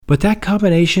But that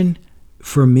combination,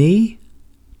 for me,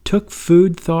 took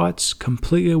food thoughts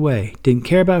completely away. Didn't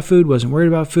care about food, wasn't worried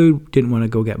about food, didn't want to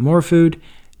go get more food,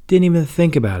 didn't even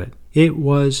think about it. It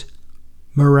was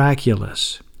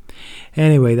miraculous.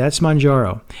 Anyway, that's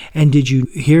Mounjaro. And did you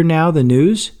hear now the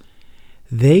news?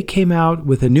 They came out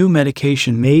with a new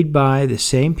medication made by the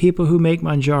same people who make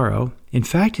Mounjaro. In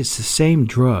fact, it's the same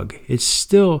drug. It's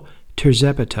still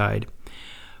tirzepatide,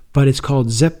 but it's called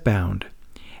Zepbound.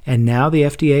 And now the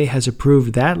FDA has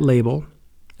approved that label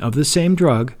of the same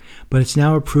drug, but it's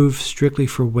now approved strictly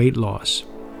for weight loss.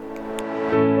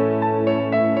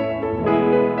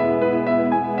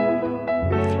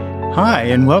 Hi,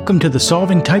 and welcome to the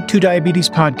Solving Type 2 Diabetes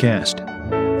podcast.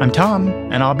 I'm Tom,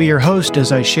 and I'll be your host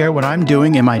as I share what I'm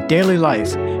doing in my daily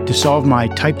life to solve my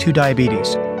type 2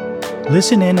 diabetes.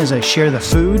 Listen in as I share the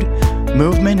food,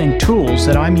 movement, and tools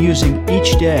that I'm using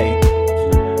each day.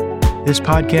 This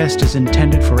podcast is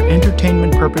intended for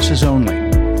entertainment purposes only.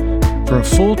 For a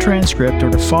full transcript or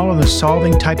to follow the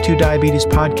Solving Type 2 Diabetes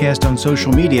podcast on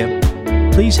social media,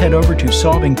 please head over to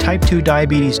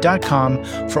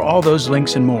solvingtype2diabetes.com for all those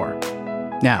links and more.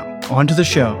 Now, on to the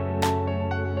show.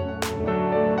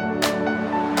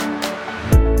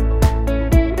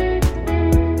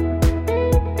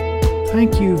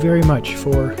 Thank you very much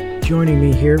for joining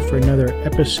me here for another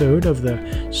episode of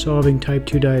the Solving Type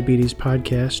 2 Diabetes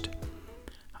podcast.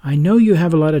 I know you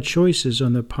have a lot of choices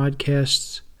on the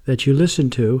podcasts that you listen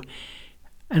to,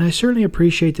 and I certainly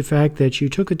appreciate the fact that you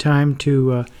took the time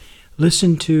to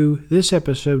listen to this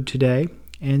episode today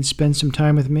and spend some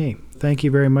time with me. Thank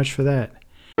you very much for that.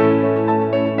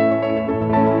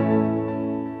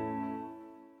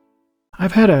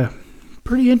 I've had a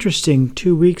pretty interesting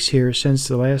 2 weeks here since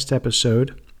the last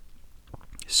episode.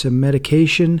 Some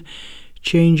medication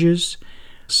changes,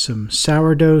 some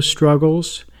sourdough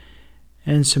struggles,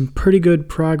 and some pretty good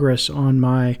progress on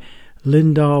my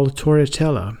Lindahl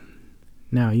Torrentella.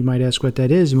 Now, you might ask what that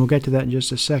is, and we'll get to that in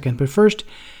just a second. But first,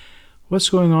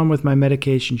 what's going on with my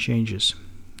medication changes?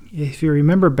 If you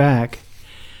remember back,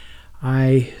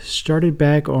 I started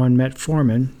back on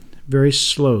Metformin very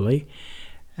slowly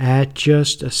at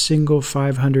just a single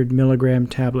 500 milligram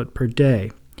tablet per day.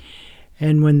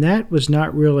 And when that was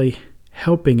not really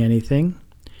helping anything,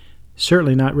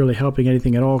 certainly not really helping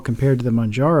anything at all compared to the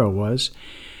Mounjaro was,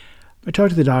 I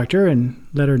talked to the doctor and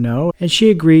let her know, and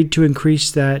she agreed to increase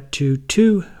that to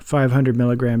 2 500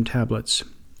 milligram tablets.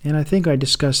 And I think I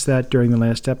discussed that during the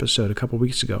last episode a couple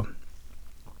weeks ago.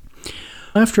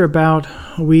 After about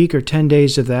a week or 10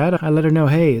 days of that, I let her know,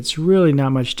 hey, it's really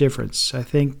not much difference. I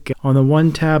think on the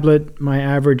one tablet, my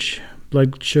average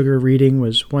blood sugar reading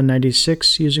was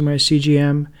 196 using my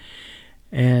CGM,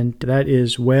 and that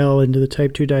is well into the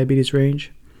type 2 diabetes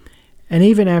range. And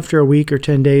even after a week or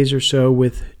 10 days or so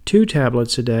with 2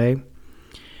 tablets a day,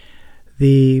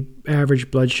 the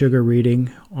average blood sugar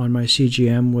reading on my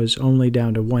CGM was only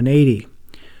down to 180,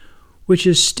 which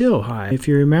is still high. If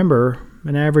you remember,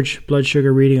 an average blood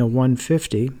sugar reading of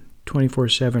 150,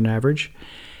 24/7 average,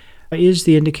 is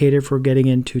the indicator for getting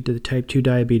into the type 2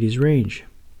 diabetes range.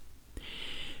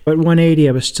 But 180,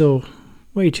 I was still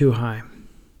way too high.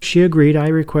 She agreed, I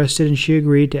requested, and she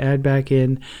agreed to add back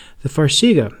in the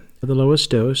Farxiga, the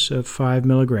lowest dose of 5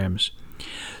 milligrams.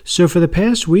 So for the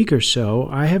past week or so,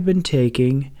 I have been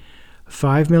taking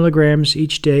 5 milligrams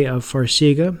each day of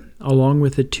Farxiga, along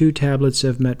with the 2 tablets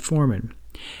of Metformin.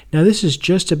 Now, this is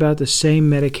just about the same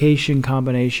medication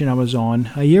combination I was on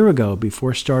a year ago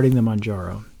before starting the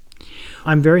Mounjaro.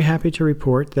 I'm very happy to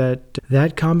report that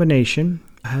that combination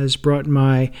has brought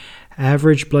my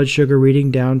average blood sugar reading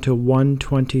down to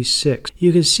 126.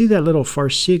 You can see that little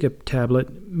Farxiga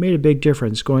tablet made a big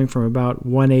difference, going from about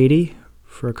 180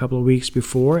 for a couple of weeks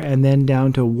before and then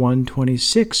down to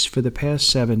 126 for the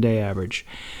past 7-day average.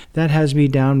 That has me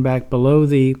down back below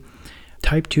the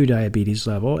type 2 diabetes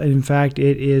level, and in fact,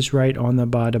 it is right on the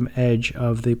bottom edge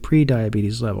of the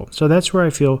pre-diabetes level. So that's where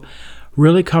I feel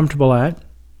really comfortable at.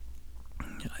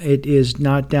 It is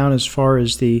not down as far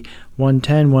as the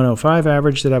 110, 105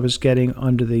 average that I was getting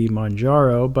under the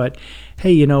Mounjaro, but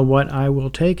hey, you know what? I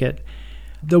will take it.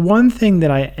 The one thing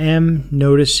that I am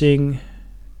noticing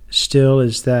still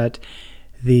is that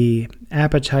the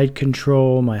appetite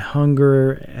control, my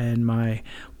hunger, and my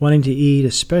wanting to eat,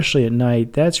 especially at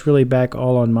night, that's really back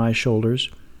all on my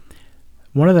shoulders.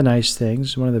 One of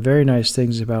the very nice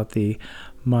things about the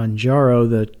Mounjaro,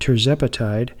 the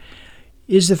tirzepatide,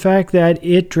 is the fact that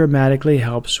it dramatically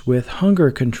helps with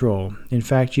hunger control. In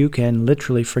fact, you can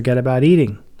literally forget about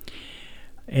eating.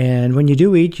 And when you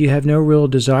do eat, you have no real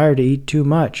desire to eat too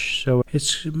much. So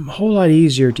it's a whole lot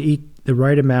easier to eat the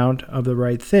right amount of the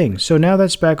right thing. So now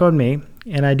that's back on me.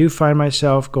 and I do find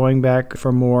myself going back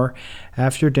for more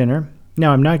after dinner.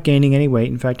 Now, I'm not gaining any weight.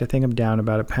 In fact, I think I'm down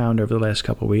about a pound over the last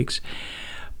couple of weeks.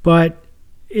 But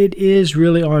it is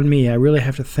really on me. I really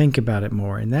have to think about it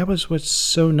more. And that was what's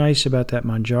so nice about that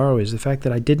Mounjaro, is the fact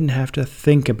that I didn't have to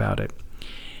think about it.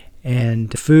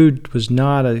 And food was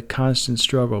not a constant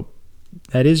struggle.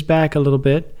 That is back a little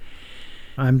bit.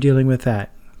 I'm dealing with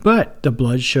that. But the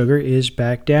blood sugar is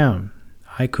back down.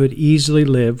 I could easily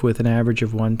live with an average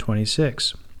of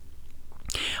 126.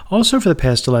 Also, for the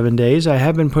past 11 days, I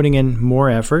have been putting in more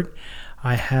effort.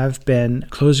 I have been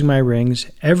closing my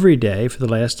rings every day for the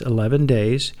last 11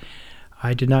 days.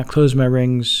 I did not close my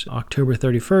rings October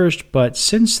 31st, but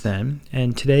since then,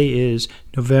 and today is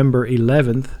November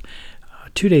 11th,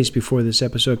 2 days before this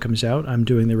episode comes out, I'm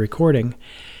doing the recording.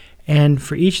 And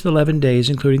for each of the 11 days,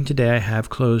 including today, I have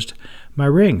closed my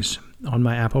rings on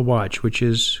my Apple Watch, which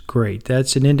is great.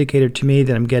 That's an indicator to me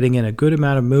that I'm getting in a good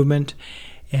amount of movement,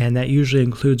 and that usually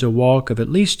includes a walk of at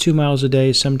least 2 miles a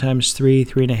day, sometimes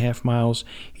 3.5 miles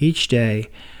each day.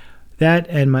 That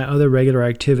and my other regular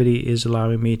activity is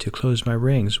allowing me to close my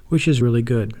rings, which is really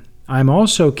good. I'm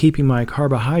also keeping my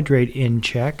carbohydrate in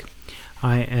check.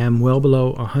 I am well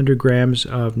below 100 grams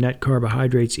of net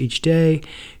carbohydrates each day,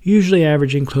 usually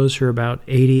averaging closer about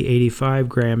 80-85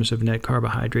 grams of net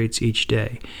carbohydrates each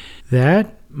day.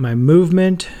 That, my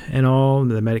movement, and all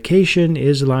the medication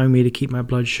is allowing me to keep my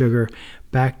blood sugar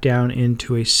back down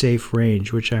into a safe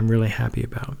range, which I'm really happy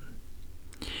about.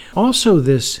 Also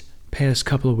this past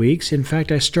couple of weeks, in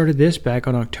fact, I started this back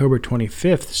on October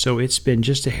 25th, so it's been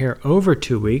just a hair over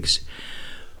 2 weeks,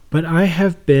 but I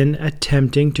have been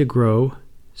attempting to grow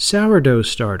sourdough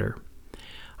starter.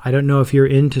 I don't know if you're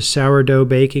into sourdough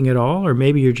baking at all, or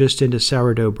maybe you're just into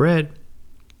sourdough bread.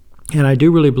 And I do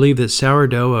really believe that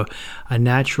sourdough, a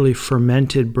naturally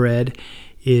fermented bread,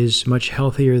 is much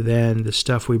healthier than the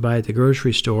stuff we buy at the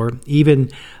grocery store, even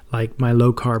like my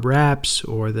low-carb wraps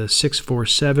or the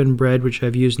 647 bread, which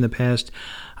I've used in the past.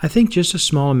 I think just a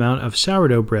small amount of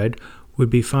sourdough bread would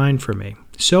be fine for me.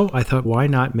 So I thought, why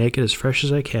not make it as fresh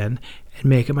as I can and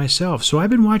make it myself? So I've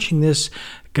been watching this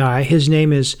guy. His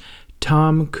name is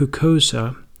Tom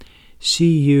Cucozza,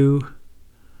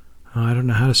 I don't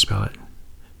know how to spell it.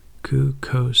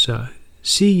 Cucozza,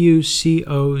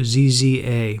 Cucozza,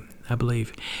 I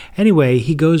believe. Anyway,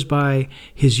 he goes by,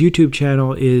 his YouTube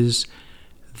channel is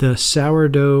The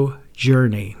Sourdough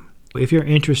Journey. If you're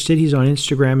interested, he's on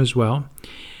Instagram as well,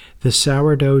 The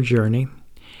Sourdough Journey.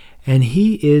 And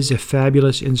he is a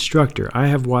fabulous instructor. I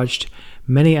have watched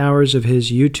many hours of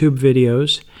his YouTube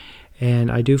videos,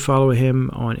 and I do follow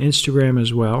him on Instagram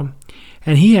as well.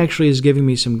 And he actually is giving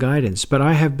me some guidance, but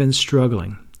I have been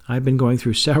struggling. I've been going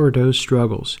through sourdough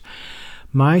struggles.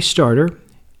 My starter,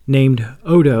 named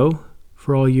Odo,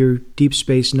 for all your Deep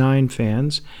Space Nine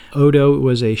fans, Odo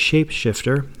was a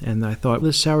shapeshifter, and I thought,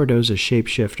 this sourdough's a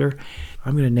shapeshifter.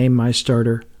 I'm going to name my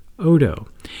starter Odo.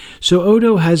 So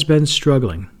Odo has been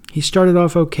struggling. He started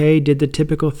off okay, did the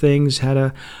typical things, had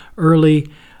a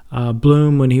early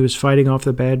bloom when he was fighting off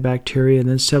the bad bacteria, and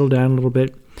then settled down a little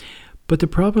bit. But the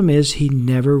problem is he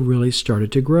never really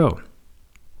started to grow.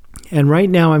 And right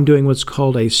now I'm doing what's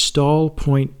called a stall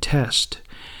point test.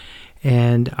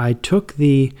 And I took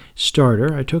the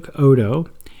starter, I took Odo,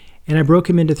 and I broke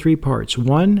him into 3 parts.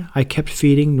 One, I kept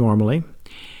feeding normally.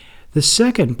 The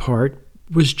second part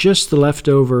was just the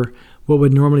leftover, what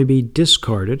would normally be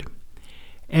discarded.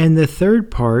 And the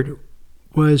third part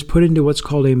was put into what's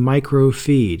called a micro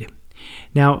feed.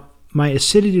 Now, my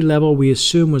acidity level, we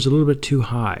assume, was a little bit too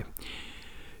high.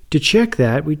 To check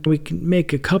that, we can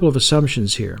make a couple of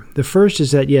assumptions here. The first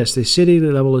is that, yes, the acidity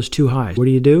level is too high. What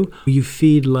do? You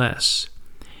feed less.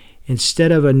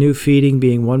 Instead of a new feeding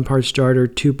being 1 part starter,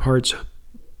 2 parts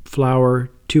flour,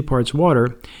 2 parts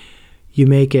water, you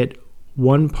make it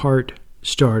 1 part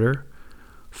starter,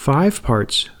 5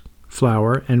 parts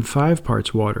flour, and 5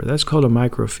 parts water. That's called a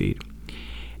microfeed.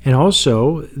 And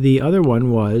also, the other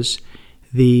one was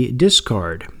the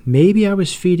discard. Maybe I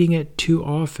was feeding it too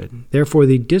often. Therefore,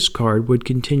 the discard would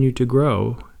continue to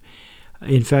grow,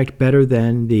 in fact, better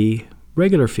than the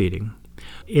regular feeding.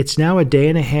 It's now a day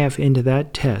and a half into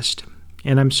that test.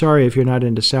 And I'm sorry if you're not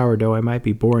into sourdough, I might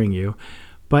be boring you.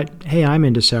 But hey, I'm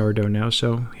into sourdough now,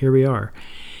 so here we are.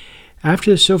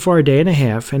 After so far a day and a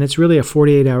half, and it's really a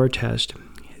 48-hour test,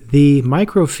 the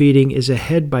microfeeding is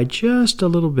ahead by just a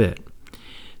little bit.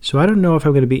 So I don't know if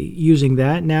I'm going to be using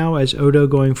that now as Odo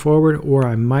going forward, or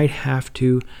I might have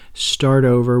to start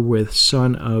over with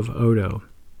Son of Odo.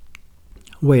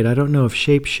 Wait, I don't know if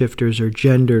shapeshifters are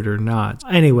gendered or not.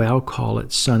 Anyway, I'll call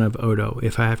it Son of Odo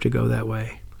if I have to go that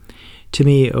way. To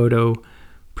me, Odo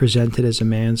presented as a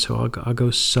man, so I'll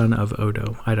go son of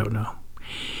Odo. I don't know.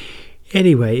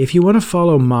 Anyway, if you want to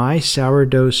follow my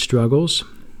sourdough struggles,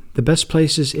 the best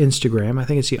place is Instagram. I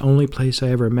think it's the only place I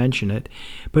ever mention it.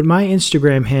 But my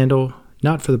Instagram handle,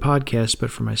 not for the podcast, but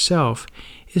for myself,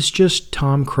 is just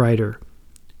Tom Kreider.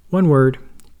 One word,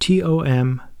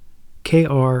 TomKreider.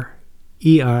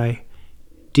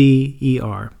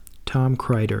 Tom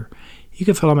Kreider. You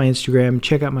can follow my Instagram,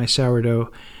 check out my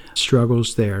sourdough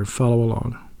struggles there, and follow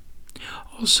along.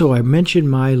 Also, I mentioned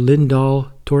my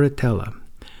Lindahl tortilla.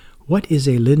 What is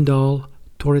a Lindahl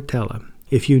tortilla?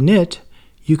 If you knit,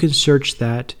 you can search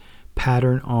that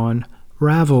pattern on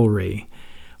Ravelry.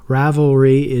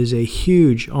 Ravelry is a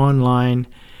huge online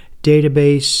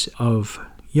database of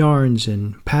yarns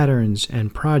and patterns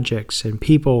and projects and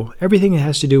people, everything that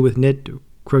has to do with knit,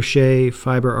 crochet,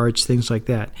 fiber arts, things like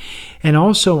that. And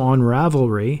also on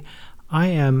Ravelry, I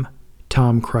am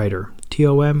Tom Kreider,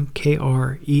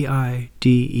 TomKreider.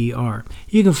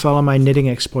 You can follow my knitting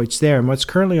exploits there. And what's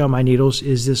currently on my needles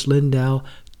is this Lindahl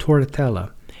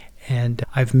tortilla. And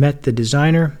I've met the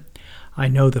designer. I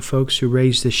know the folks who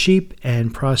raise the sheep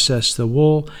and process the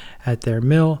wool at their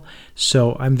mill.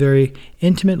 So I'm very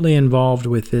intimately involved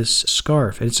with this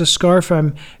scarf. And it's a scarf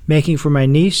I'm making for my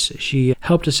niece. She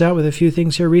helped us out with a few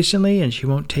things here recently, and she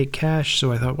won't take cash.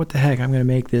 So I thought, what the heck, I'm going to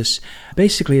make this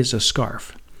basically as a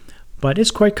scarf. But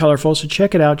it's quite colorful, so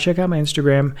check it out. Check out my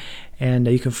Instagram, and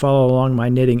you can follow along my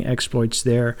knitting exploits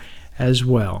there as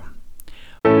well.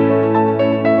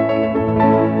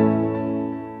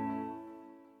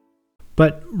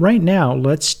 But right now,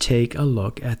 let's take a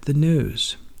look at the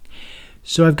news.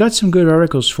 So I've got some good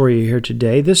articles for you here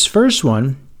today. This first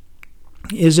one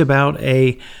is about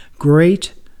a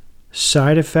great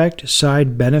side effect,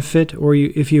 side benefit, or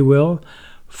if you will,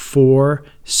 for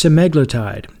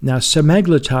semaglutide. Now,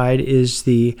 semaglutide is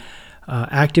the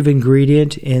active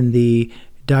ingredient in the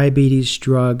diabetes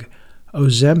drug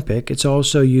Ozempic. It's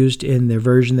also used in the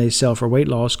version they sell for weight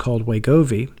loss called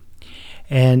Wegovy.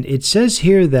 And it says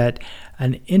here that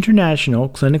an international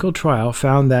clinical trial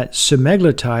found that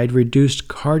semaglutide reduced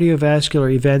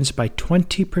cardiovascular events by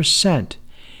 20%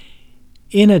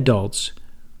 in adults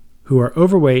who are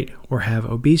overweight or have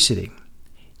obesity,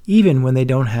 even when they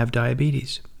don't have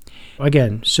diabetes.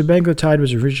 Again, semaglutide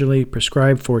was originally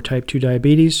prescribed for type 2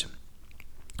 diabetes,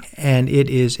 and it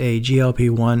is a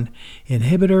GLP-1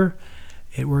 inhibitor.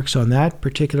 It works on that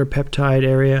particular peptide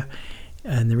area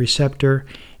and the receptor.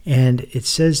 And it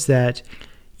says that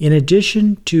in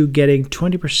addition to getting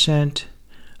 20%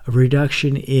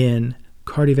 reduction in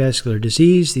cardiovascular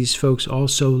disease, these folks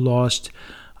also lost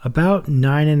about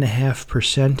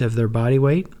 9.5% of their body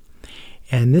weight.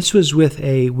 And this was with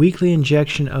a weekly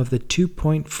injection of the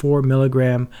 2.4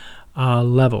 milligram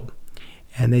level.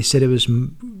 And they said it was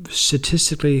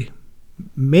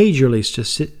majorly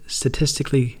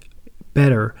statistically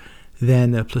better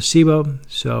than the placebo.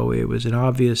 So it was an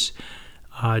obvious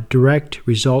direct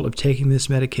result of taking this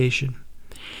medication.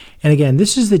 And again,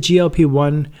 this is the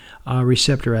GLP-1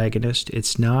 receptor agonist.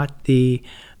 It's not the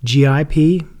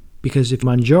GIP, because if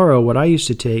Mounjaro, what I used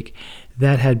to take,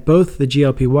 that had both the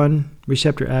GLP-1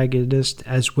 receptor agonist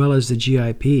as well as the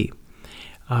GIP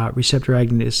receptor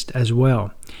agonist as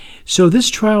well. So this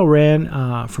trial ran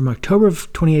from October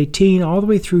of 2018 all the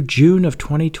way through June of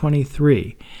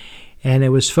 2023. And it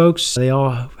was folks, they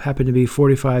all happened to be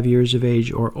 45 years of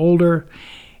age or older,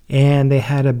 and they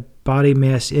had a body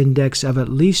mass index of at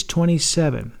least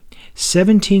 27.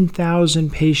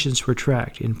 17,000 patients were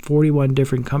tracked in 41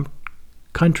 different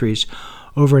countries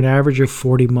over an average of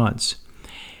 40 months.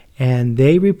 And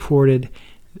they reported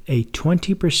a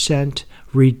 20%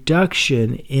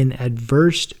 reduction in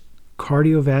adverse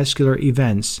cardiovascular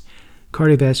events,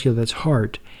 cardiovascular, that's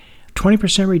heart,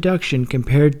 20% reduction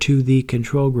compared to the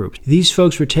control group. These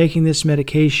folks were taking this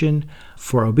medication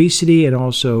for obesity and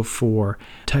also for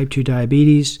type 2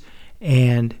 diabetes.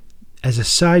 And as a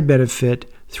side benefit,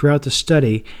 throughout the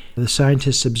study, the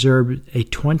scientists observed a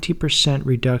 20%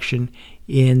 reduction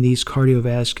in these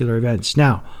cardiovascular events.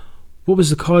 Now, what was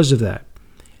the cause of that?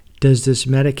 Does this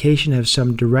medication have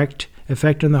some direct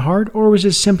effect on the heart, or was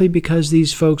it simply because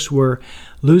these folks were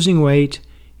losing weight,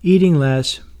 eating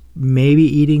less, maybe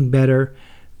eating better?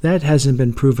 That hasn't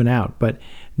been proven out. But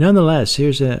nonetheless,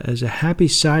 here's a happy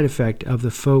side effect of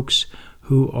the folks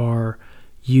who are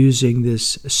using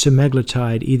this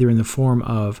semaglutide either in the form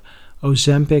of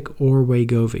Ozempic or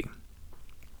Wegovy.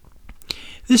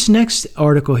 This next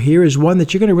article here is one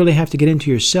that you're going to really have to get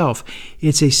into yourself.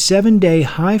 It's a 7-day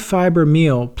high-fiber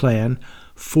meal plan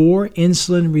for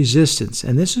insulin resistance.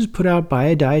 And this is put out by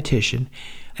a dietitian,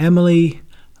 Emily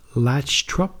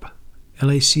Lachtrup,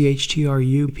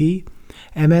 Lachtrup,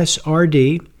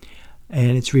 MSRD,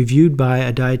 and it's reviewed by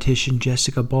a dietitian,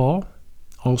 Jessica Ball,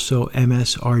 also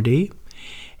MSRD.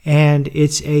 And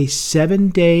it's a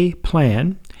 7-day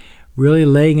plan, really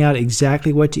laying out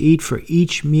exactly what to eat for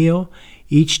each meal,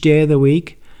 each day of the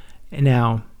week.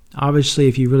 Now, obviously,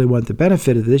 if you really want the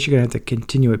benefit of this, you're going to have to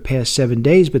continue it past 7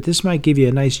 days, but this might give you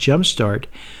a nice jump start.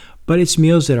 But it's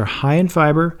meals that are high in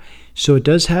fiber, so it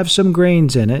does have some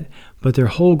grains in it, but they're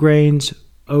whole grains,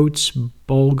 oats,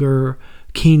 bulgur,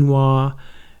 quinoa,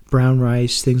 brown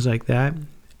rice, things like that,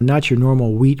 not your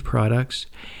normal wheat products.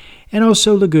 And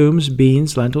also legumes,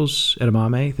 beans, lentils,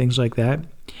 edamame, things like that.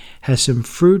 Has some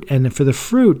fruit, and for the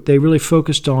fruit, they really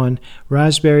focused on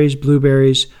raspberries,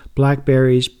 blueberries,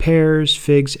 blackberries, pears,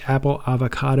 figs, apple,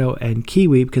 avocado, and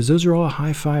kiwi, because those are all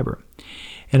high fiber.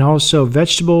 And also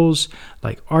vegetables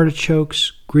like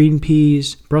artichokes, green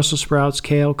peas, Brussels sprouts,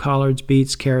 kale, collards,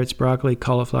 beets, carrots, broccoli,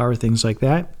 cauliflower, things like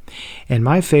that. And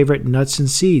my favorite, nuts and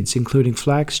seeds, including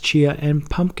flax, chia, and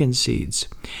pumpkin seeds.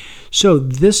 So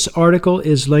this article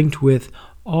is linked with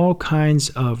all kinds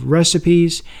of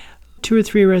recipes, 2 or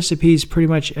 3 recipes pretty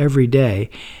much every day.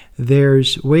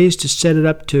 There's ways to set it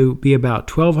up to be about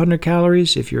 1,200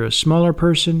 calories if you're a smaller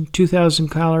person, 2,000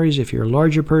 calories if you're a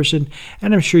larger person,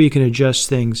 and I'm sure you can adjust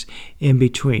things in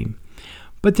between.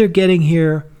 But they're getting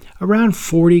here around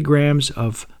 40 grams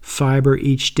of fiber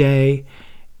each day,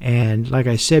 and like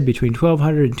I said, between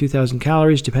 1,200 and 2,000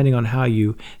 calories, depending on how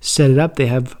you set it up. They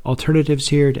have alternatives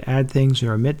here to add things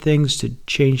or omit things to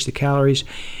change the calories.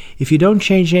 If you don't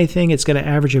change anything, it's going to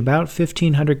average about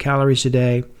 1,500 calories a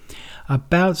day,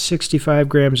 about 65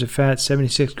 grams of fat,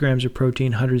 76 grams of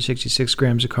protein, 166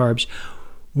 grams of carbs,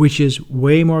 which is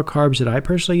way more carbs than I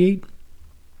personally eat.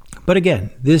 But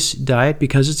again, this diet,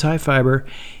 because it's high fiber,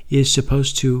 is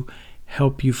supposed to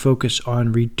help you focus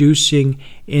on reducing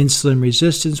insulin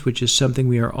resistance, which is something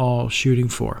we are all shooting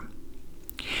for.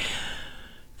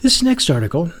 This next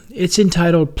article, it's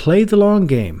entitled Play the Long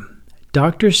Game.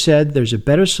 Doctors said there's a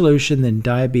better solution than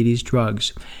diabetes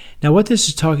drugs. Now, what this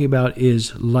is talking about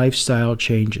is lifestyle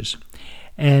changes.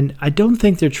 And I don't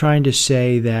think they're trying to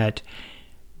say that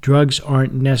drugs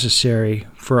aren't necessary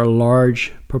for a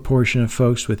large proportion of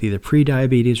folks with either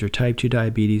prediabetes or type 2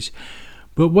 diabetes.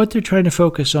 But what they're trying to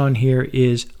focus on here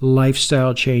is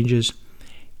lifestyle changes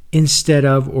instead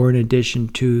of or in addition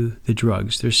to the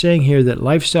drugs. They're saying here that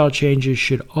lifestyle changes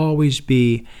should always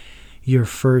be your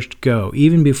first go,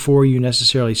 even before you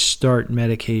necessarily start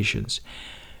medications.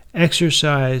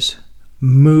 Exercise,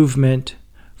 movement,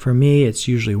 for me it's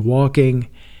usually walking,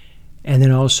 and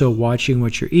then also watching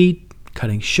what you eat,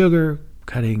 cutting sugar,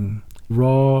 cutting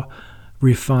raw,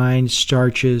 refined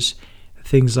starches,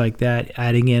 things like that,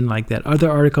 adding in, like that other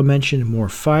article mentioned, more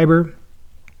fiber,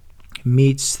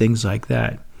 meats, things like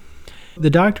that.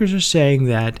 The doctors are saying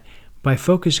that by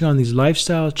focusing on these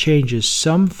lifestyle changes,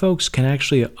 some folks can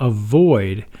actually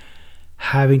avoid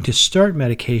having to start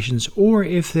medications, or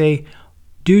if they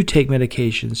do take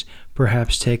medications,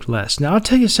 perhaps take less. Now, I'll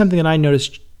tell you something that I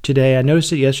noticed today. I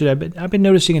noticed it yesterday. I've been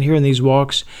noticing it here in these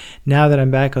walks now that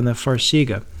I'm back on the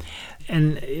Farsiga.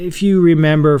 And if you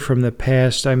remember from the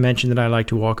past, I mentioned that I like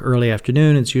to walk early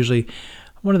afternoon. It's usually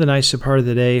one of the nicer part of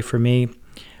the day for me.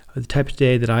 The type of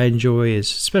day that I enjoy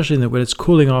is, especially when it's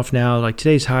cooling off now, like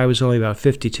today's high was only about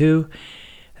 52.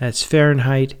 That's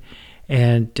Fahrenheit.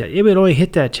 And it would only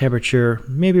hit that temperature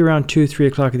maybe around 2, 3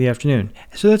 o'clock in the afternoon.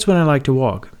 So that's when I like to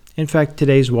walk. In fact,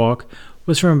 today's walk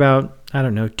was from about,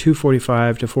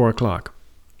 2:45 to 4 o'clock.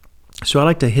 So I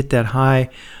like to hit that high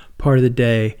part of the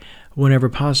day whenever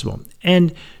possible.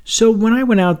 And so when I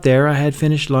went out there, I had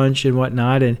finished lunch and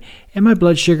whatnot, and my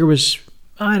blood sugar was,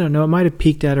 it might have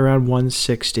peaked at around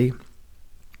 160.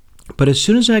 But as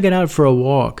soon as I got out for a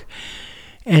walk,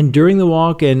 and during the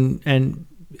walk and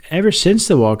ever since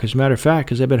the walk, as a matter of fact,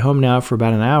 because I've been home now for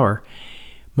about an hour,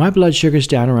 my blood sugar's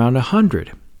down around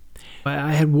 100.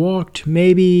 I had walked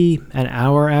maybe an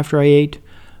hour after I ate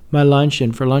my lunch,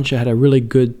 and for lunch I had a really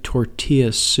good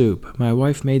tortilla soup. My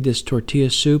wife made this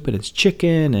tortilla soup, and it's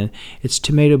chicken, and it's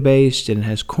tomato-based, and it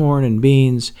has corn and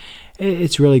beans.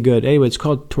 It's really good. Anyway, it's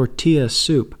called tortilla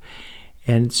soup,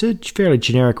 and it's a fairly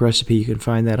generic recipe. You can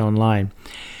find that online.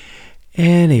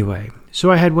 Anyway,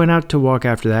 so I had went out to walk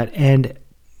after that, and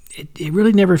it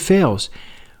really never fails.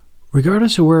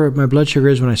 Regardless of where my blood sugar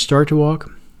is when I start to walk,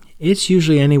 it's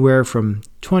usually anywhere from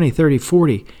 20, 30,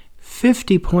 40,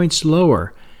 50 points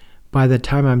lower by the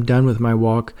time I'm done with my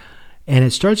walk, and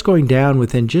it starts going down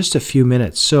within just a few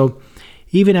minutes. So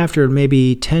even after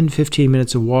maybe 10, 15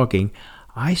 minutes of walking,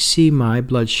 I see my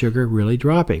blood sugar really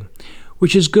dropping,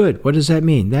 which is good. What does that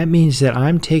mean? That means that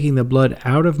I'm taking the blood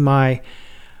out of my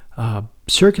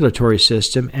circulatory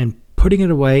system and putting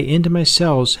it away into my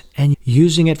cells and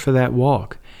using it for that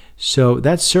walk. So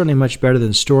that's certainly much better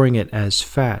than storing it as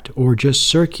fat or just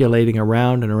circulating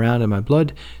around and around in my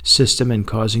blood system and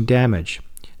causing damage.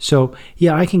 So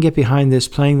yeah, I can get behind this,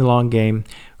 playing the long game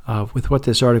with what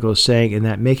this article is saying, and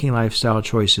that making lifestyle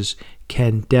choices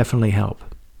can definitely help.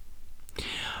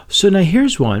 So now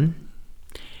here's one.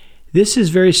 This is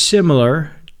very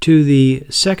similar to the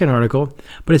second article,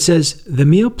 but it says, the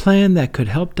meal plan that could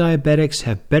help diabetics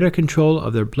have better control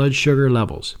of their blood sugar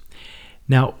levels.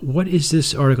 Now, what is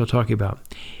this article talking about?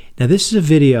 Now, this is a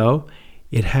video.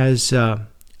 It has a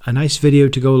nice video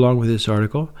to go along with this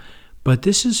article, but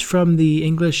this is from the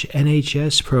English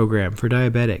NHS program for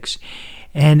diabetics.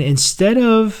 And instead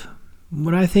of,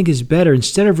 what I think is better,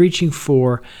 instead of reaching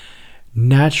for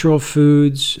natural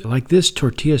foods like this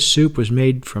tortilla soup was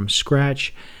made from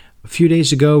scratch. A few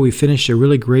days ago, we finished a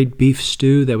really great beef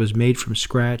stew that was made from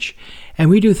scratch. And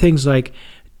we do things like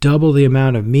double the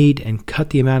amount of meat and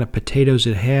cut the amount of potatoes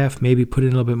in half, maybe put in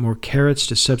a little bit more carrots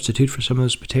to substitute for some of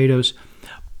those potatoes.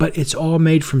 But it's all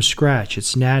made from scratch.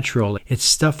 It's natural. It's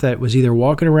stuff that was either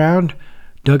walking around,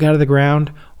 dug out of the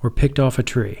ground, or picked off a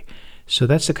tree. So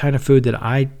that's the kind of food that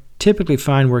I typically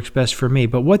find works best for me.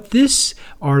 But what this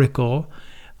article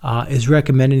is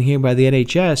recommending here by the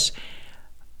NHS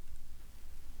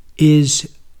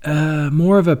is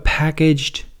more of a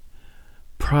packaged,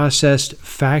 processed,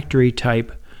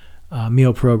 factory-type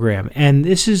meal program. And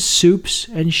this is soups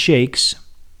and shakes.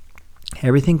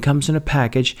 Everything comes in a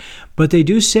package. But they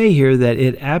do say here that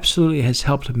it absolutely has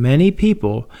helped many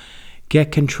people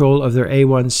get control of their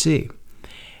A1C.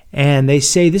 And they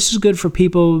say this is good for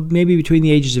people maybe between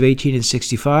the ages of 18 and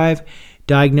 65,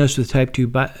 diagnosed with type 2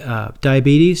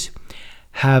 diabetes,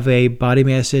 have a body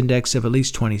mass index of at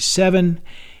least 27,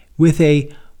 with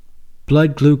a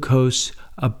blood glucose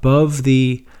above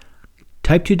the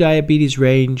type 2 diabetes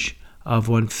range of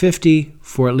 150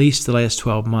 for at least the last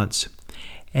 12 months.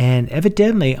 And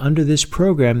evidently, under this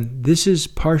program, this is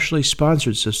partially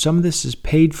sponsored, so some of this is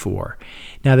paid for.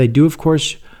 Now, they do, of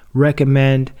course,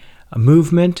 recommend a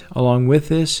movement along with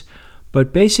this,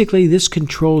 but basically this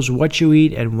controls what you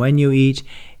eat and when you eat.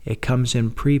 It comes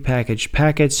in pre-packaged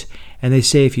packets, and they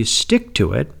say if you stick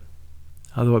to it,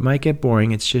 although it might get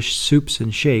boring, it's just soups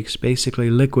and shakes, basically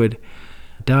liquid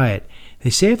diet. They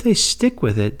say if they stick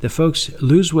with it, the folks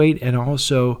lose weight and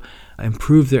also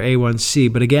improve their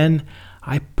A1C. But again,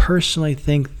 I personally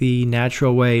think the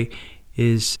natural way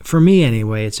is, for me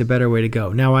anyway, it's a better way to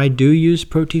go. Now, I do use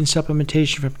protein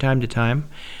supplementation from time to time,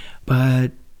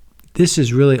 but this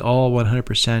is really all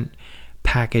 100%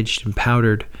 packaged and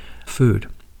powdered food.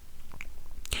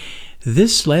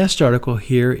 This last article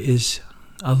here is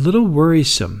a little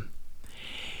worrisome.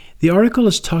 The article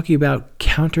is talking about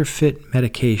counterfeit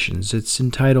medications. It's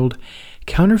entitled,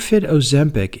 Counterfeit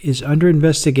Ozempic is under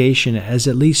investigation as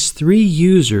at least 3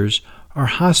 users are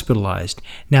hospitalized.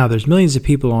 Now, there's millions of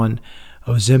people on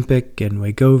Ozempic and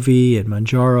Wegovy and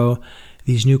Mounjaro,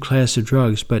 these new class of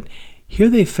drugs, but here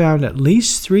they found at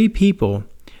least 3 people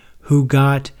who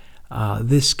got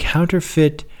this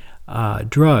counterfeit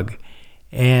drug.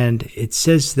 And it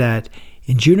says that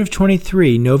in June of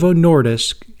 23, Novo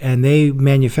Nordisk, and they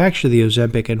manufacture the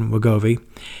Ozempic and Wegovy,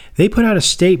 they put out a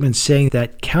statement saying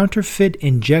that counterfeit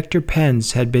injector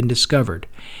pens had been discovered.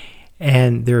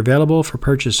 And they're available for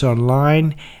purchase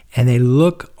online, and they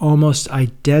look almost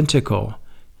identical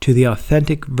to the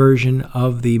authentic version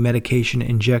of the medication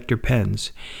injector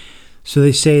pens. So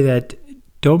they say that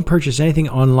don't purchase anything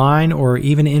online or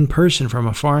even in person from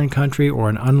a foreign country or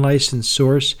an unlicensed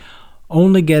source.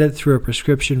 Only get it through a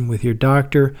prescription with your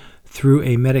doctor, through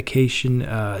a medication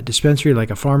dispensary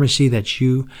like a pharmacy that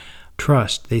you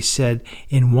trust. They said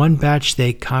in one batch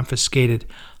they confiscated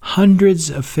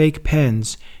hundreds of fake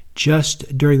pens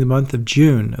just during the month of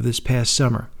June of this past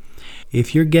summer.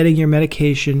 If you're getting your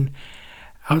medication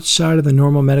outside of the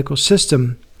normal medical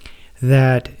system,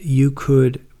 that you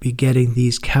could be getting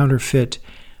these counterfeit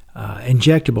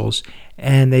injectables.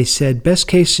 And they said best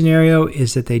case scenario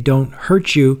is that they don't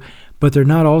hurt you, but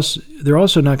they're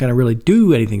also not going to really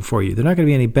do anything for you. They're not going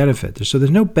to be any benefit. So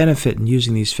there's no benefit in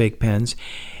using these fake pens.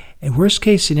 And worst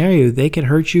case scenario, they can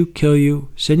hurt you, kill you,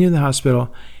 send you to the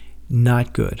hospital.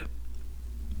 Not good.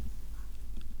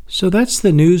 So that's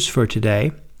the news for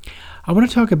today. I want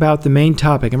to talk about the main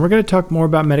topic, and we're going to talk more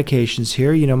about medications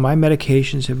here. You know, my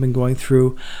medications have been going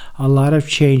through a lot of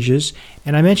changes,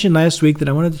 and I mentioned last week that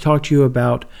I wanted to talk to you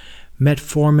about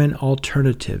metformin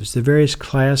alternatives, the various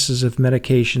classes of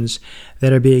medications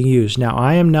that are being used. Now,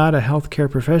 I am not a healthcare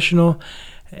professional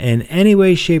in any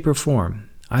way, shape, or form.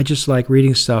 I just like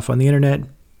reading stuff on the internet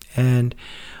and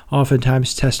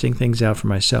oftentimes testing things out for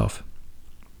myself.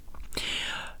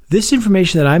 This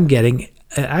information that I'm getting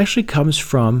actually comes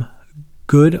from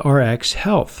GoodRx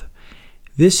Health.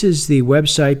 This is the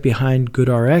website behind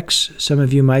GoodRx. Some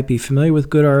of you might be familiar with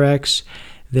GoodRx.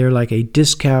 They're like a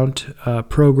discount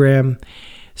program.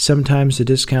 Sometimes the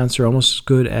discounts are almost as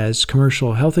good as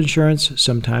commercial health insurance.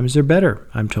 Sometimes they're better,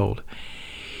 I'm told.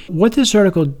 What this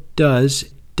article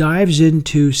does dives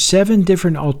into 7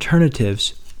 different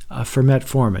alternatives for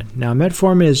metformin. Now,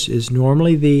 metformin is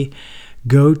normally the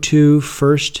go-to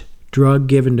first drug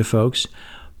given to folks,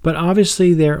 but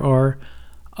obviously there are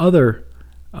other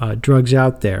drugs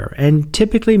out there. And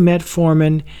typically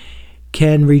metformin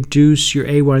can reduce your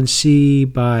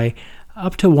A1C by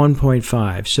up to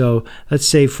 1.5. So let's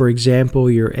say, for example,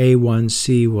 your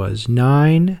A1C was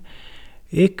 9.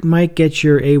 It might get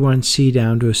your A1C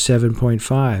down to a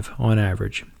 7.5 on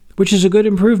average, which is a good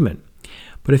improvement.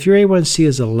 But if your A1C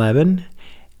is 11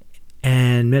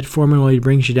 and metformin only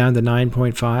brings you down to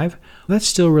 9.5, that's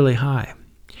still really high.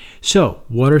 So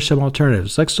what are some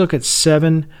alternatives? Let's look at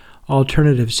 7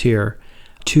 alternatives here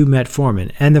to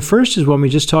metformin. And the first is one we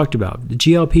just talked about, the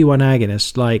GLP-1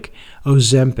 agonists like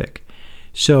Ozempic.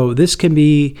 So this can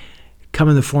come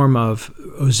in the form of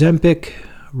Ozempic,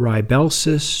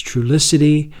 Rybelsus,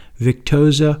 Trulicity,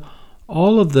 Victoza.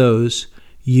 All of those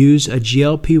use a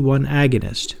GLP-1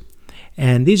 agonist.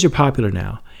 And these are popular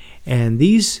now. And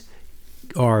these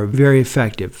are very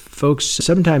effective. Folks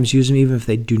sometimes use them even if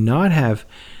they do not have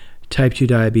type 2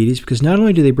 diabetes, because not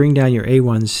only do they bring down your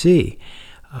A1C,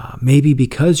 maybe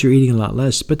because you're eating a lot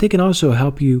less, but they can also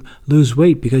help you lose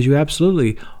weight because you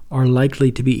absolutely are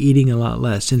likely to be eating a lot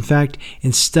less. In fact,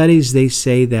 in studies, they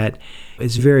say that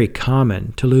it's very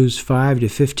common to lose 5 to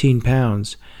 15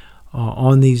 pounds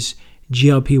on these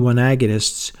GLP-1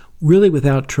 agonists really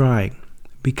without trying,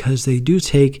 because they do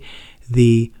take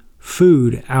the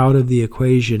food out of the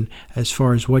equation as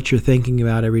far as what you're thinking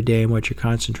about every day and what you're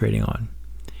concentrating on.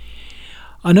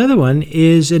 Another one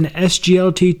is an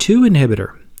SGLT2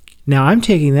 inhibitor. Now, I'm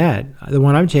taking that. The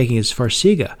one I'm taking is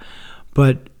Farxiga,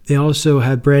 but they also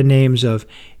have brand names of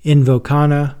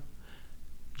Invokana,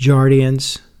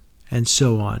 Jardiance, and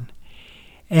so on.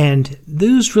 And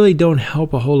those really don't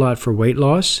help a whole lot for weight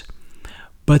loss,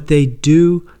 but they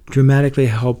do dramatically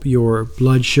help your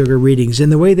blood sugar readings.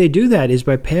 And the way they do that is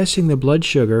by passing the blood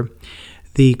sugar,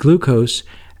 the glucose,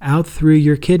 out through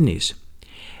your kidneys.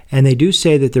 And they do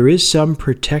say that there is some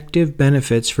protective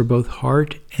benefits for both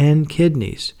heart and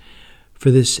kidneys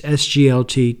for this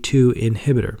SGLT2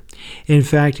 inhibitor. In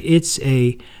fact, it's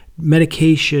a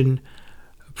medication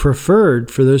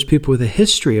preferred for those people with a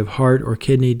history of heart or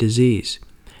kidney disease,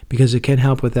 because it can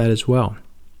help with that as well.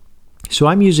 So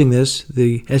I'm using this,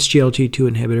 the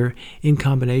SGLT2 inhibitor, in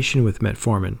combination with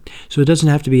metformin. So it doesn't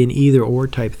have to be an either-or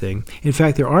type thing. In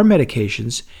fact, there are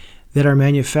medications that are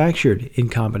manufactured in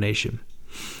combination.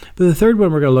 But the third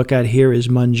one we're going to look at here is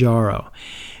Mounjaro.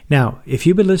 Now, if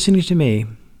you've been listening to me,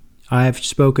 I've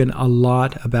spoken a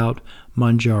lot about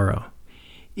Mounjaro.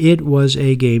 It was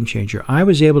a game changer. I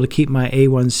was able to keep my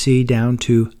A1C down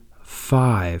to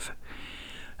 5.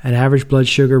 An average blood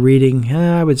sugar reading,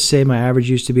 I would say my average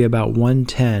used to be about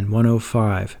 110,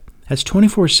 105. That's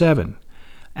 24/7,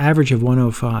 average of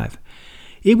 105.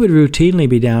 It would routinely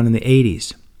be down in the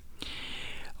 80s.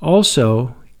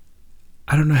 Also,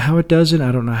 I don't know how it does it,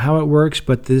 I don't know how it works,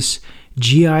 but this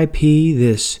GIP,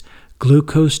 this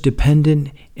glucose-dependent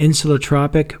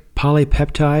insulotropic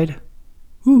polypeptide,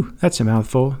 that's a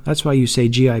mouthful. That's why you say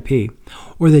GIP.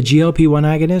 Or the GLP-1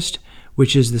 agonist,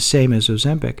 which is the same as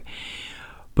Ozempic.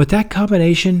 But that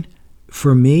combination,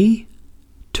 for me,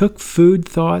 took food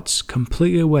thoughts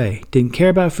completely away. Didn't care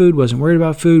about food, wasn't worried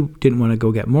about food, didn't want to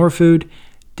go get more food,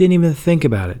 didn't even think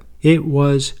about it. It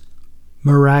was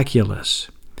miraculous.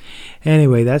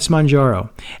 Anyway, that's Mounjaro.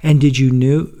 And did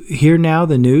you hear now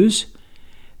the news?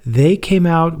 They came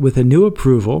out with a new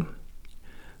approval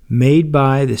made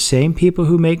by the same people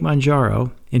who make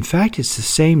Mounjaro. In fact, it's the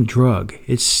same drug.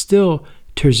 It's still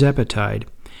tirzepatide,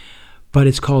 but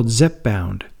it's called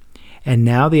Zepbound. And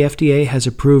now the FDA has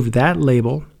approved that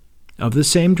label of the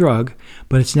same drug,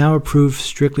 but it's now approved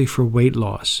strictly for weight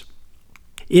loss.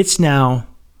 It's now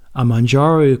a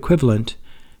Mounjaro equivalent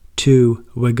to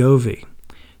Wegovy.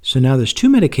 So now there's 2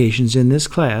 medications in this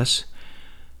class,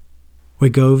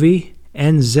 Wegovy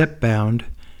and Zepbound,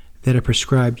 that are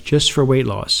prescribed just for weight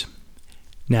loss.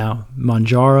 Now,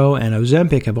 Mounjaro and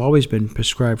Ozempic have always been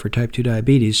prescribed for type 2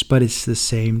 diabetes, but it's the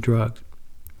same drug.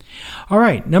 All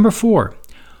right, number 4.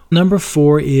 Number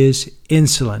 4 is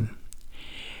insulin.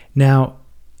 Now,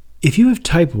 if you have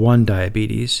type 1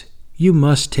 diabetes, you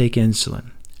must take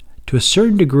insulin. To a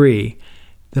certain degree,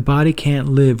 the body can't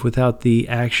live without the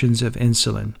actions of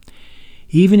insulin.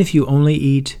 Even if you only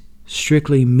eat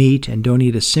strictly meat and don't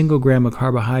eat a single gram of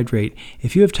carbohydrate,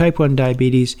 if you have type 1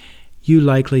 diabetes, you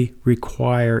likely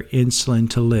require insulin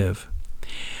to live.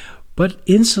 But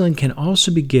insulin can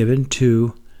also be given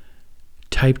to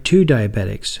type 2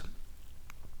 diabetics.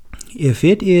 If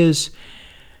it is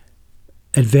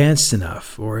advanced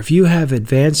enough, or if you have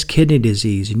advanced kidney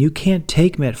disease and you can't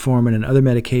take metformin and other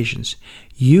medications,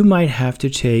 you might have to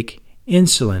take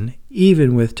insulin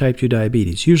even with type 2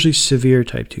 diabetes, usually severe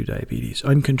type 2 diabetes,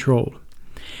 uncontrolled.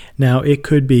 Now, it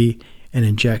could be an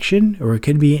injection, or it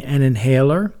could be an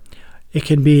inhaler. It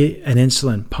can be an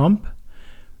insulin pump.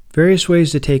 Various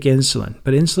ways to take insulin,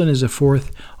 but insulin is a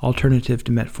fourth alternative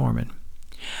to metformin.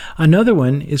 Another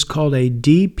one is called a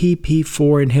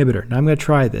DPP-4 inhibitor. Now, I'm going to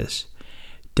try this.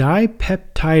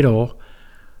 Dipeptidyl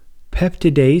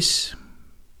peptidase,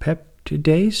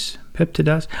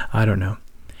 I don't know.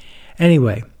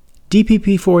 Anyway,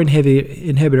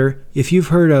 DPP-4 inhibitor, if you've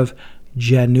heard of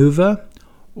Januva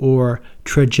or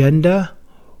Tregenda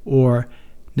or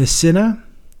Nicina,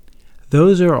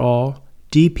 those are all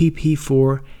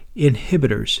DPP-4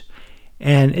 inhibitors.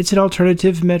 And it's an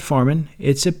alternative to metformin.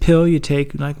 It's a pill you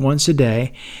take like once a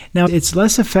day. Now, it's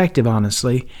less effective,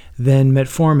 honestly, than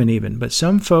metformin even. But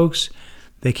some folks,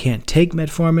 they can't take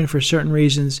metformin for certain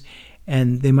reasons,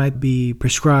 and they might be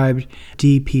prescribed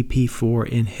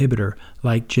DPP-4 inhibitor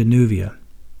like Januvia.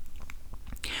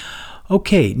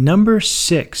 Okay, number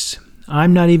 6.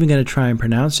 I'm not even going to try and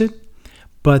pronounce it,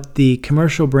 but the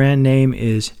commercial brand name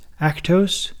is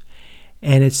Actos,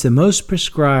 and it's the most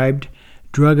prescribed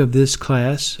drug of this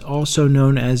class, also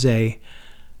known as a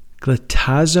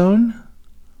glitazone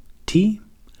T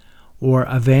or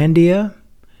Avandia.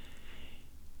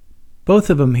 Both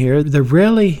of them here, they're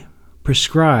rarely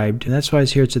prescribed, and that's why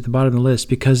it's at the bottom of the list,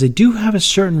 because they do have a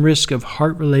certain risk of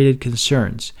heart-related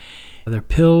concerns. They're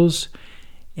pills,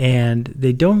 and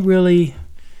they don't really,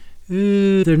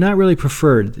 they're not really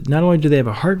preferred. Not only do they have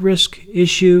a heart risk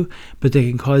issue, but they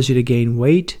can cause you to gain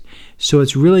weight. So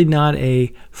it's really not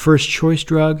a first choice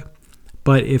drug,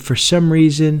 but if for some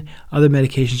reason other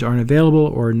medications aren't available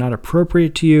or not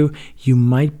appropriate to you, you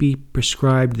might be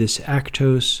prescribed this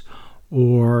Actos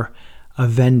or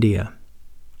Avandia.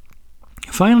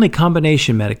 Finally,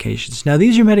 combination medications. Now,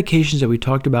 these are medications that we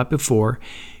talked about before,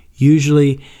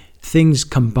 usually things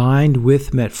combined with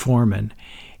metformin,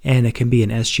 and it can be an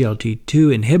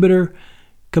SGLT2 inhibitor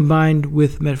combined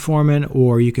with metformin,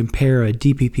 or you can pair a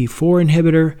DPP-4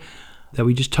 inhibitor that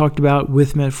we just talked about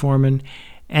with metformin,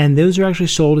 and those are actually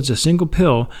sold as a single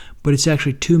pill, but it's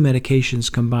actually 2 medications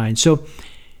combined. So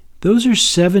those are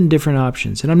 7 different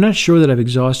options, and I'm not sure that I've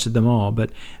exhausted them all,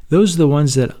 but those are the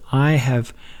ones that I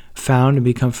have found and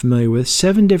become familiar with.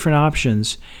 7 different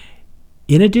options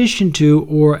in addition to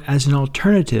or as an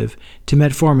alternative to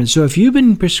metformin. So if you've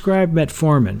been prescribed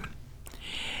metformin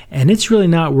and it's really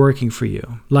not working for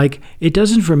you, like it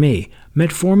doesn't for me,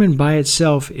 metformin by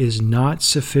itself is not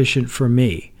sufficient for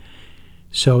me.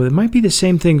 So it might be the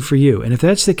same thing for you. And if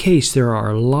that's the case, there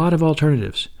are a lot of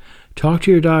alternatives. Talk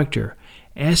to your doctor.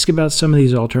 Ask about some of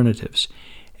these alternatives.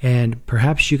 And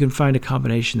perhaps you can find a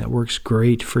combination that works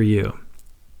great for you.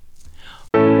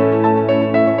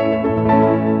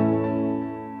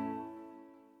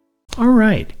 All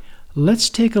right, let's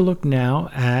take a look now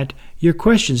at your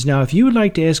questions. Now, if you would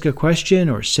like to ask a question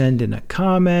or send in a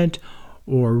comment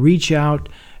or reach out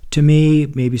to me,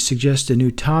 maybe suggest a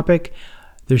new topic,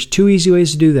 there's 2 easy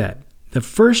ways to do that. The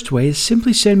first way is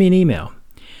simply send me an email.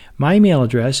 My email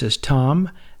address is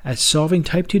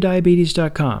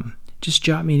tom@solvingtype2diabetes.com. Just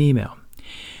jot me an email.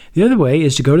 The other way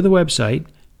is to go to the website,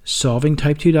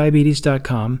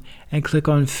 solvingtype2diabetes.com, and click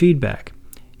on feedback.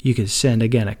 You can send,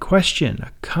 again, a question, a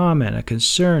comment, a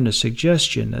concern, a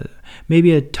suggestion,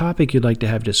 maybe a topic you'd like to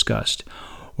have discussed.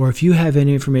 Or if you have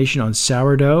any information on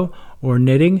sourdough or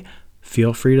knitting,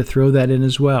 feel free to throw that in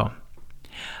as well.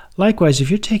 Likewise, if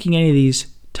you're taking any of these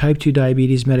type 2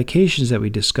 diabetes medications that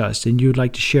we discussed and you would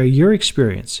like to share your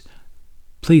experience,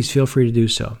 please feel free to do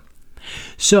so.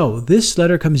 So this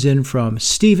letter comes in from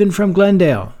Stephen from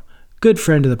Glendale, good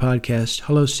friend of the podcast.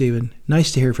 Hello, Stephen.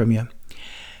 Nice to hear from you.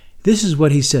 This is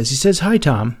what he says. He says, "Hi,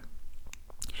 Tom.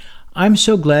 I'm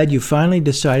so glad you finally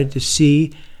decided to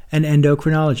see an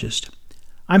endocrinologist.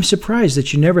 I'm surprised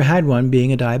that you never had one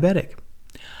being a diabetic.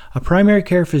 A primary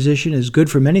care physician is good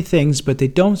for many things, but they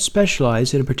don't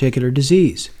specialize in a particular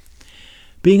disease.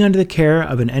 Being under the care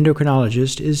of an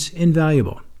endocrinologist is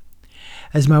invaluable.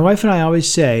 As my wife and I always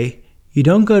say, you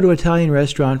don't go to an Italian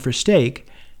restaurant for steak,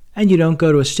 and you don't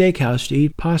go to a steakhouse to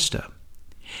eat pasta.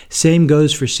 Same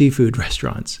goes for seafood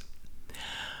restaurants.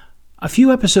 A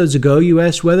few episodes ago, you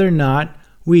asked whether or not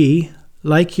we,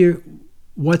 like your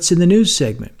What's in the News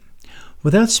segment.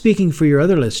 Without speaking for your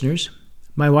other listeners,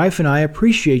 my wife and I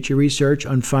appreciate your research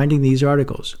on finding these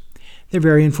articles. They're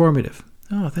very informative.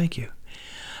 Oh, thank you.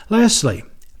 Lastly,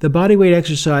 the bodyweight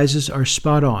exercises are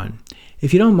spot on.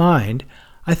 If you don't mind,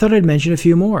 I thought I'd mention a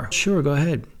few more. Sure, go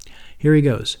ahead. Here he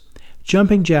goes.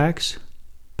 Jumping jacks,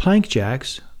 plank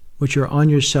jacks, which are on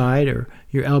your side or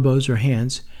your elbows or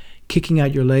hands, kicking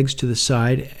out your legs to the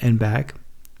side and back.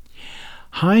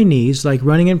 High knees, like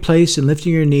running in place and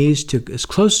lifting your knees to as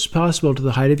close as possible to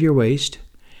the height of your waist.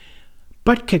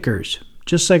 Butt kickers,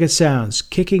 just like it sounds,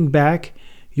 kicking back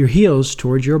your heels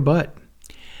towards your butt.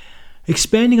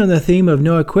 Expanding on the theme of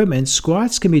no equipment,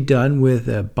 squats can be done with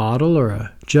a bottle or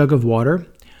a jug of water,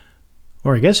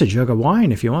 or I guess a jug of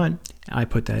wine if you want. I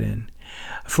put that in.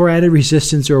 For added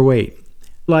resistance or weight,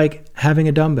 like having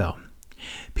a dumbbell.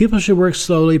 People should work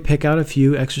slowly, pick out a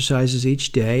few exercises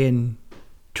each day, and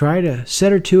try a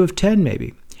set or two of 10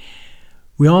 maybe.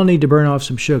 We all need to burn off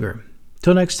some sugar.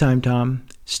 Till next time, Tom.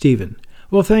 Stephen.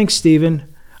 Well, thanks,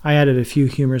 Stephen. I added a few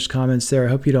humorous comments there. I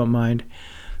hope you don't mind.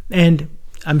 And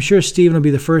I'm sure Stephen will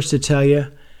be the first to tell you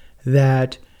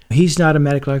that he's not a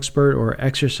medical expert or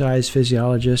exercise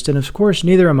physiologist, and of course,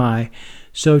 neither am I.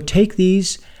 So take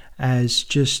these as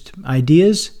just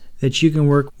ideas that you can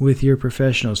work with your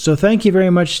professionals. So thank you very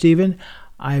much, Stephen.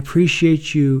 I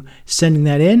appreciate you sending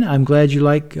that in. I'm glad you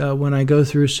like when I go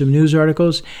through some news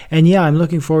articles. And yeah, I'm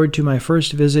looking forward to my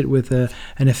first visit with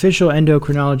an official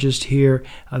endocrinologist here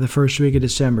the first week of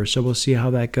December. So we'll see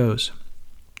how that goes.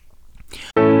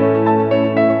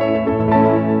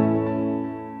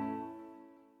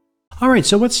 All right,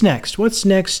 so what's next? What's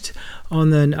next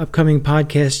on the upcoming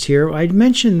podcast here? I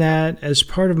mentioned that as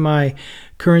part of my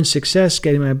current success,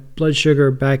 getting my blood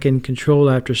sugar back in control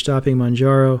after stopping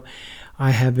Mounjaro, I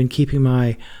have been keeping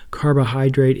my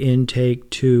carbohydrate intake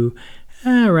to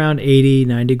around 80,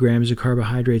 90 grams of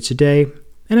carbohydrates a day.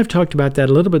 And I've talked about that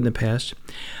a little bit in the past.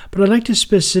 But I'd like to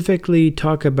specifically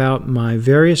talk about my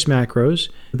various macros,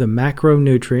 the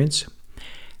macronutrients,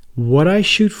 what I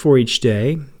shoot for each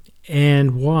day,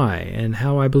 and why, and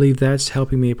how I believe that's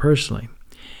helping me personally.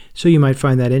 So you might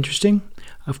find that interesting.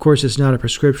 Of course, it's not a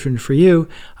prescription for you.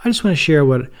 I just want to share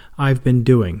what I've been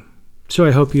doing. So I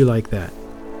hope you like that.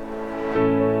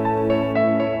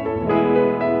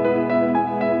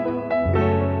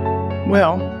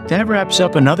 Well, that wraps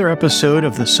up another episode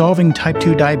of the Solving Type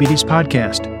 2 Diabetes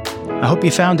podcast. I hope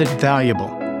you found it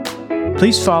valuable.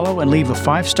 Please follow and leave a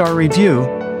 5-star review,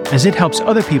 as it helps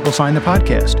other people find the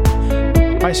podcast.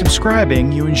 By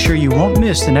subscribing, you ensure you won't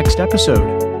miss the next episode.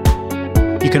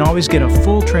 You can always get a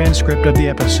full transcript of the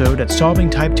episode at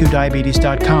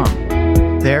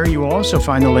solvingtype2diabetes.com. There you will also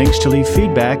find the links to leave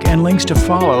feedback and links to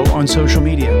follow on social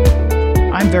media.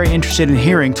 I'm very interested in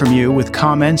hearing from you with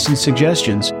comments and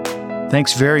suggestions.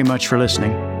 Thanks very much for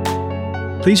listening.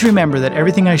 Please remember that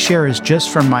everything I share is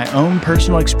just from my own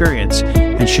personal experience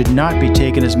and should not be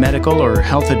taken as medical or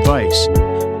health advice.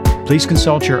 Please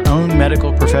consult your own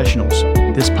medical professionals.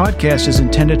 This podcast is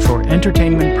intended for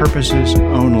entertainment purposes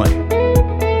only.